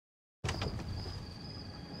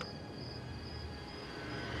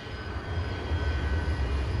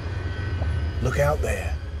Look out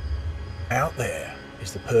there. Out there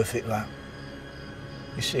is the perfect lap.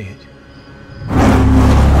 You see it?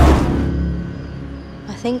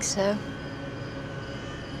 I think so.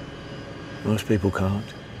 Most people can't.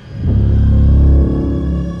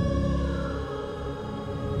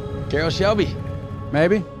 Carroll Shelby.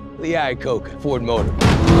 Maybe. Lee Iacocca, Ford Motor.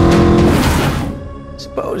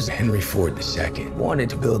 Suppose Henry Ford II wanted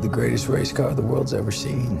to build the greatest race car the world's ever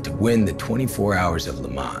seen, to win the 24 hours of Le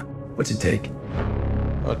Mans. What's it take?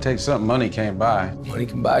 Well, it takes something money can't buy. Money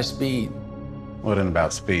can buy speed. What in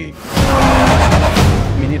about speed?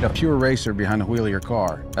 You need a pure racer behind the wheel of your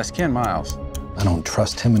car. That's Ken Miles. I don't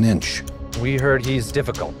trust him an inch. We heard he's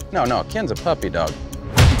difficult. No, Ken's a puppy dog.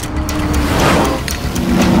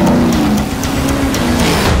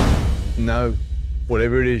 No.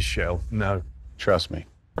 Whatever it is, Shell, no. Trust me.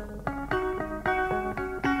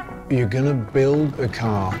 You're gonna build a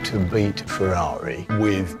car to beat Ferrari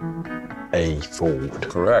with a Ford.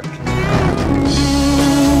 Correct.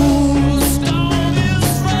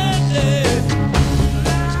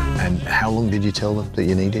 And how long did you tell them that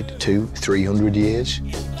you needed? 200, 300 years?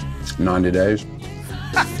 90 days.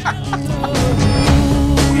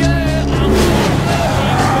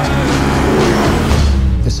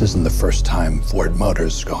 This isn't the first time Ford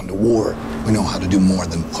Motors has gone to war. We know how to do more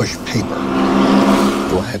than push paper.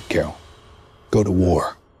 Go ahead, Carroll. Go to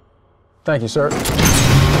war. Thank you, sir.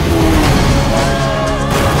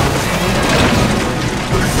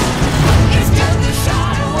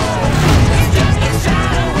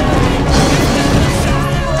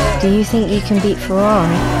 Do you think you can beat Ferrari?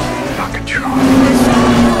 I can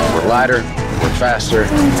try. We're lighter, we're faster.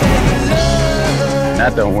 When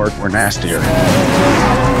that don't work, we're nastier.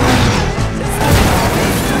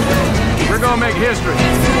 We're gonna make history.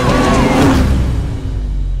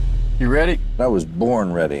 You ready? I was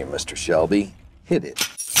born ready, Mr. Shelby. Hit it.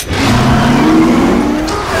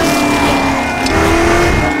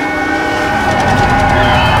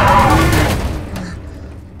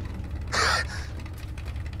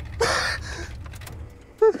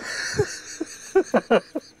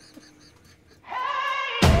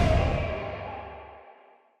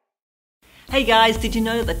 Hey guys, did you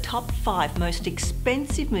know the top 5 most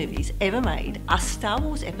expensive movies ever made are Star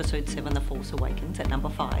Wars Episode 7 The Force Awakens at number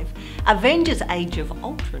 5, Avengers Age of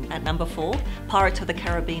Ultron at number 4, Pirates of the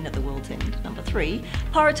Caribbean at the World's End number 3,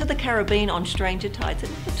 Pirates of the Caribbean on Stranger Tides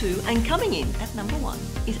at number 2, and coming in at number 1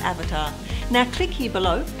 is Avatar. Now click here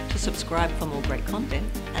below to subscribe for more great content,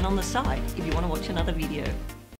 and on the side if you want to watch another video.